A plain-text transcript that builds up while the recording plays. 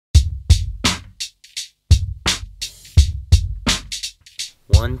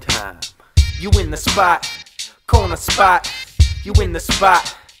One time. You in the spot, corner spot. You in the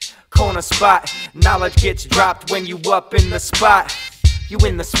spot, corner spot. Knowledge gets dropped when you up in the spot. You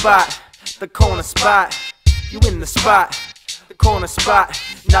in the spot, the corner spot. You in the spot, the corner spot.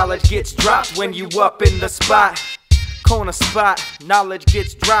 Knowledge gets dropped when you up in the spot. Corner spot, knowledge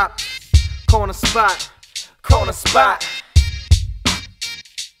gets dropped. Corner spot, corner spot.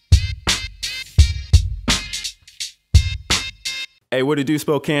 Hey, what it do,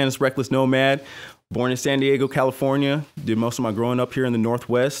 Spokane? It's Wreckless Nomad. Born in San Diego, California. Did most of my growing up here in the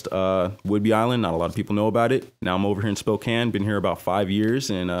Northwest, Whidbey Island. Not a lot of people know about it. Now I'm over here in Spokane. Been here about 5 years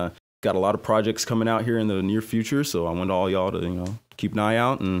and got a lot of projects coming out here in the near future. So I want all y'all to, keep an eye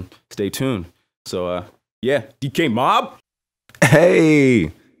out and stay tuned. So yeah, DK Mob.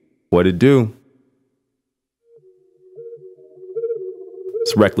 Hey, what it do?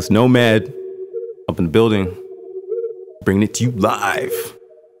 It's Wreckless Nomad up in the building. Bringing it to you live.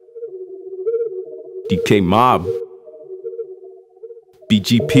 DK Mob.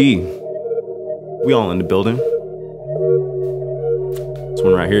 BGP. We all in the building. This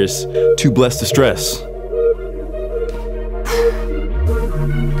one right here is Too Blessed to Stress.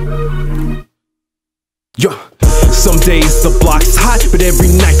 Yo. Some days the block's hot, but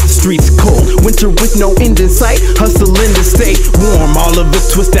every night the street's cold. Winter with no end in sight, hustling to stay warm. All of it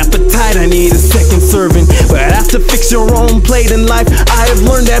twist appetite, I need a second serving. But I have to fix your own plate in life. I have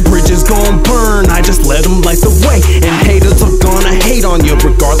learned that bridges gon' burn. I just let them light the way. And haters are gonna hate on you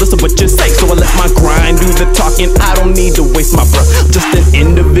regardless of what you say. So I let my grind do the talking, I don't need to waste my breath. I'm just an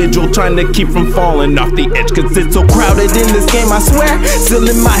individual trying to keep from falling off the edge. Cause it's so crowded in this game, I swear. Still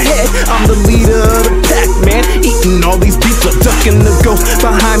in my head, I'm the leader of the pack, man. Eating all these beats are ducking the ghosts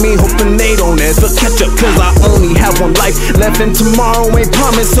behind me, hoping they don't ever catch up. Cause I only have one life left and tomorrow ain't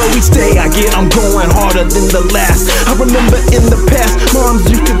promised. So each day I get, I'm going harder than the last. I remember in the past, moms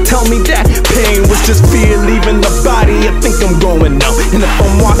used to tell me that pain was just fear leaving the body. I think I'm going now. And if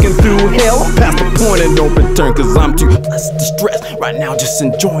I'm walking through hell, I'm past the point of no return. Cause I'm too blessed to stress right now, just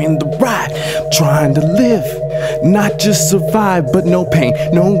enjoying the ride. Trying to live, not just survive, but no pain,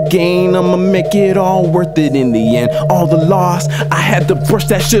 no gain. I'ma make it all worth it in the end. All the loss, I had to brush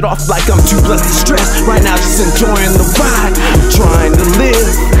that shit off like I'm too blessed to stress. Right now just enjoying the ride. I'm trying to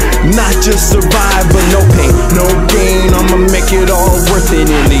live, not just survive, but no pain, no gain. I'ma make it all worth it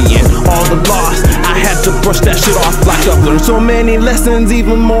in the end. All the loss, I had to brush that shit off like I've learned so many lessons.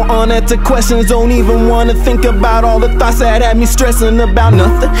 Even more unanswered questions, don't even wanna think about all the thoughts that had me stressing about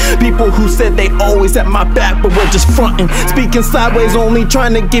nothing. People who said they always had my back but were just fronting, speaking sideways, only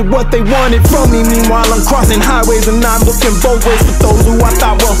trying to get what they wanted from me. Meanwhile I'm crossing highways and I'm looking both ways for those who I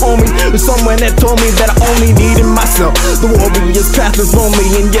thought were homies. There's someone that told me that I only needed myself. The warrior's path is lonely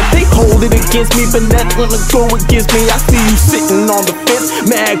and yet they hold it against me, but that's gonna go against me. I see you sitting on the fence,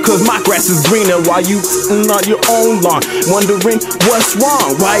 mad cause my grass is greener while you sitting on your own lawn, wondering what's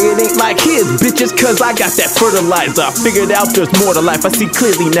wrong, why it ain't like his. Bitches, cause I got that fertilizer. I figured out there's more to life. I see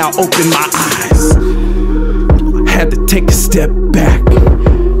clearly now, open my eyes. Had to take a step back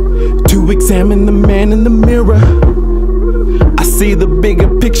to examine the man in the mirror. I see the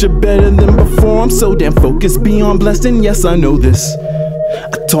bigger picture better than before. I'm so damn focused, beyond blessed, and yes, I know this.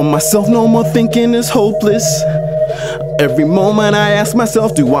 I told myself no more thinking is hopeless. Every moment I ask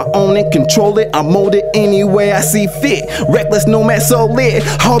myself, do I own it, control it? I mold it any way I see fit. Wreckless Nomad, so lit.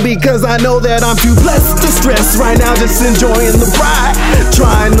 All because I know that I'm too blessed to stress. Right now just enjoying the ride,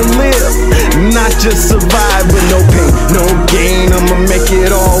 trying to live, not just survive. With no pain, no gain, I'ma make it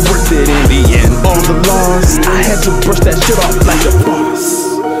all worth it in the end. All the loss, I had to brush that shit off like a boss.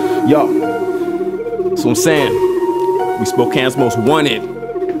 Yo, that's what I'm saying. We Spokane's most wanted,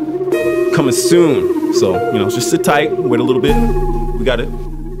 coming soon. So, just sit tight, wait a little bit. We got it.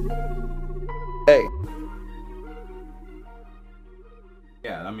 Hey.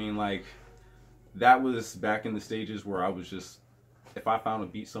 Yeah, that was back in the stages where I was just, if I found a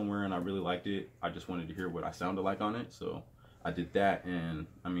beat somewhere and I really liked it, I just wanted to hear what I sounded like on it. So I did that, and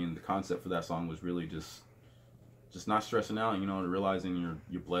the concept for that song was really just not stressing out, realizing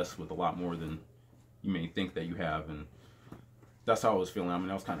you're blessed with a lot more than you may think that you have. And that's how I was feeling.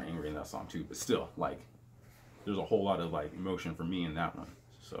 I was kind of angry in that song too, but still, there's a whole lot of emotion for me in that one.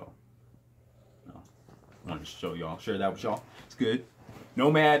 So, I wanted to show y'all, share that with y'all. It's good.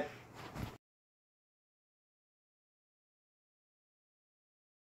 Nomad.